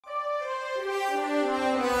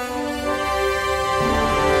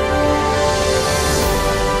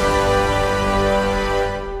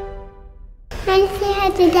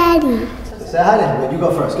Daddy. Say hi to him. You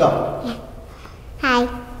go first. Go. Hi.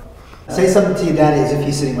 Say something to your daddy as if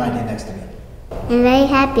he's sitting right here next to me. I'm very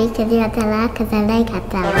happy to do Hatzalah because I like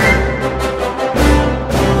Hatzalah.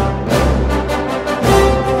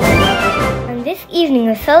 On this evening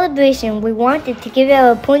of celebration, we wanted to give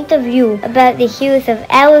our point of view about the heroes of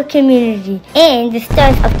our community and the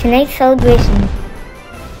stars of tonight's celebration,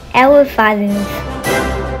 our fathers.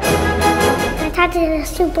 My dad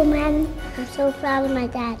is a Superman. I'm so proud of my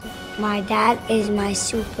dad. My dad is my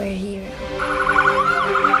superhero.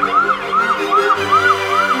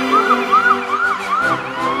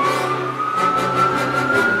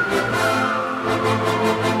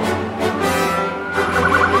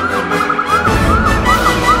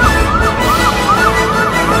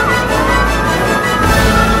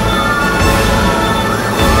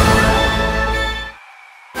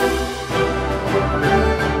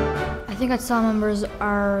 I think Hatzalah members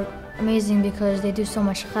are amazing because they do so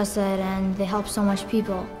much chesed and they help so much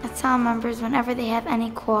people. Hatzalah members, whenever they have any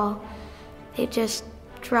call, they just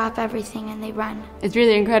drop everything and they run. It's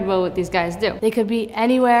really incredible what these guys do. They could be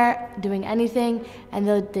anywhere doing anything and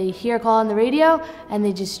they hear a call on the radio and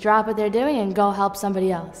they just drop what they're doing and go help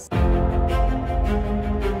somebody else.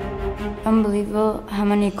 Unbelievable how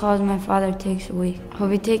many calls my father takes a week. He'll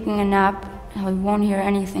be taking a nap. He won't hear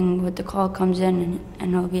anything, but the call comes in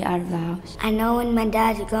and he'll be out of the house. I know when my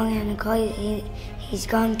dad's going on a call, he's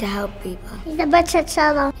going to help people. He's a butcher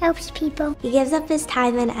Hatzalah, helps people. He gives up his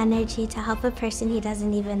time and energy to help a person he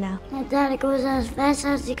doesn't even know. My dad goes as fast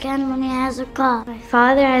as he can when he has a call. My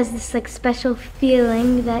father has this special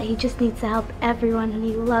feeling that he just needs to help everyone and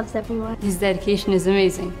he loves everyone. His dedication is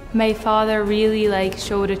amazing. My father really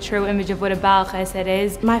showed a true image of what a Baal Chesed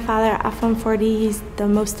is. My father, Afam 40, he's the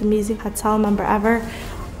most amazing Hatzalah member ever.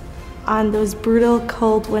 On those brutal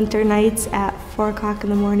cold winter nights at 4 o'clock in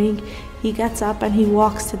the morning, he gets up and he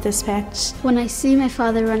walks to dispatch. When I see my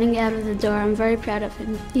father running out of the door, I'm very proud of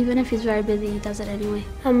him. Even if he's very busy, he does it anyway.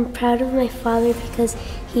 I'm proud of my father because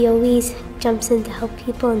he always jumps in to help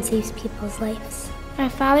people and saves people's lives. My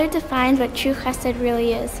father defines what true chesed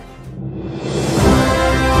really is.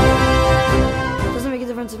 It doesn't make a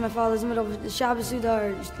difference if my father's in the middle of the Shabbos Suda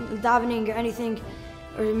or davening or anything,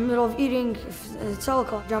 or in the middle of eating, if it's a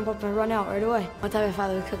call, jump up and run out right away. One time my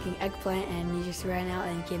father was cooking eggplant and he just ran out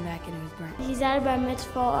and he came back and it was burnt. He's at a bar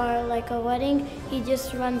mitzvah or like a wedding, he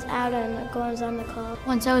just runs out and goes on the call.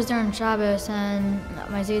 Once I was during Shabbos and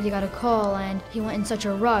my Zaidi got a call and he went in such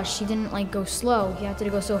a rush. He didn't go slow. He had to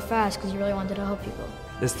go so fast because he really wanted to help people.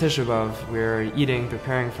 This Tisha B'Av, we were eating,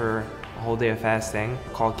 preparing for a whole day of fasting. A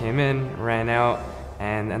call came in, ran out,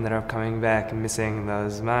 and ended up coming back and missing the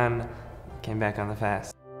Zman. Came back on the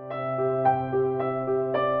fast.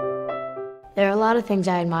 There are a lot of things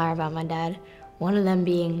I admire about my dad. One of them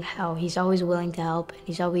being how he's always willing to help, and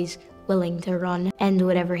he's always willing to run and do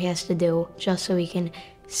whatever he has to do just so he can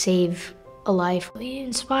save a life. He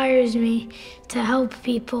inspires me to help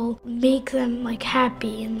people, make them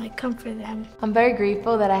happy and comfort them. I'm very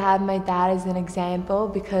grateful that I have my dad as an example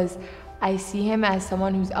because I see him as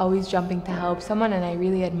someone who's always jumping to help someone, and I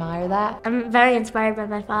really admire that. I'm very inspired by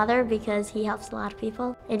my father because he helps a lot of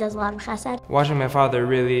people. He does a lot of chesed. Watching my father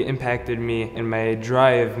really impacted me in my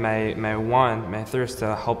drive, my want, my thirst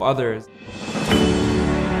to help others.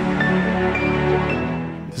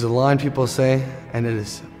 There's a line people say, and it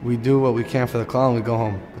is, we do what we can for the call and we go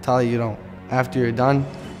home. But Tali, you don't. After you're done,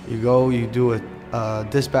 you go, you do a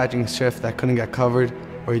dispatching shift that couldn't get covered,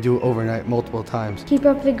 or you do it overnight multiple times. Keep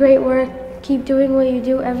up the great work. Keep doing what you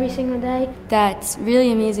do every single day. That's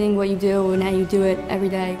really amazing what you do and how you do it every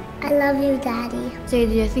day. I love you, Daddy.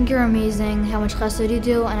 Zaidi, I think you're amazing, how much chesed you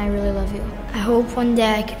do, and I really love you. I hope one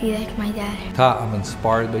day I could be like my dad. Ta, I'm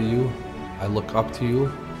inspired by you. I look up to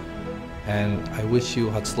you. And I wish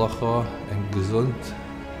you Hatzalah and gesund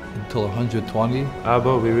until 120.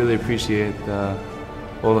 Abba, we really appreciate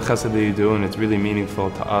all the chesed that you do, and it's really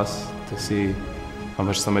meaningful to us to see how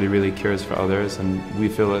much somebody really cares for others, and we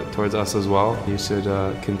feel it towards us as well. You should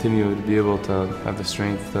continue to be able to have the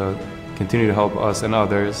strength to continue to help us and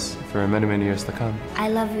others for many, many years to come. I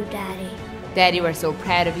love you, Daddy. Daddy, we're so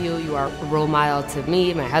proud of you. You are a role model to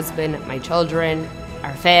me, my husband, my children,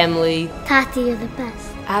 our family. Tati, you're the best.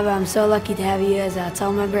 Abba, I'm so lucky to have you as a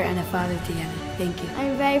Hatzalah member and a father together. Thank you.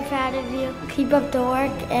 I'm very proud of you. Keep up the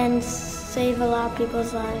work and save a lot of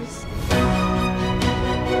people's lives.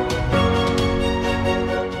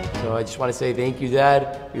 So know, I just want to say thank you,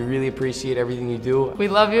 Dad. We really appreciate everything you do. We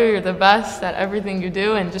love you. You're the best at everything you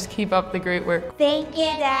do, and just keep up the great work. Thank you,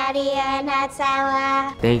 Daddy and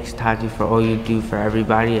Hatzalah. Thanks, Tati, for all you do for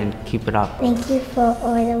everybody, and keep it up. Thank you for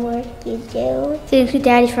all the work you do. Thank you,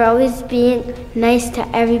 Daddy, for always being nice to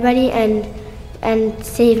everybody and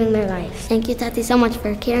saving their lives. Thank you, Tati, so much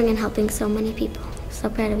for caring and helping so many people. So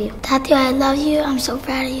proud of you. Tati, I love you. I'm so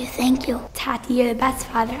proud of you. Thank you. Tati, you're the best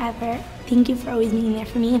father ever. Thank you for always being there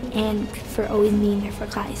for me and for always being there for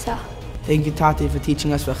Klaisa. Thank you, Tati, for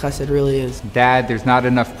teaching us what chesed really is. Dad, there's not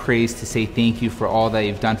enough praise to say thank you for all that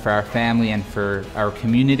you've done for our family and for our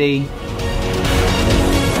community.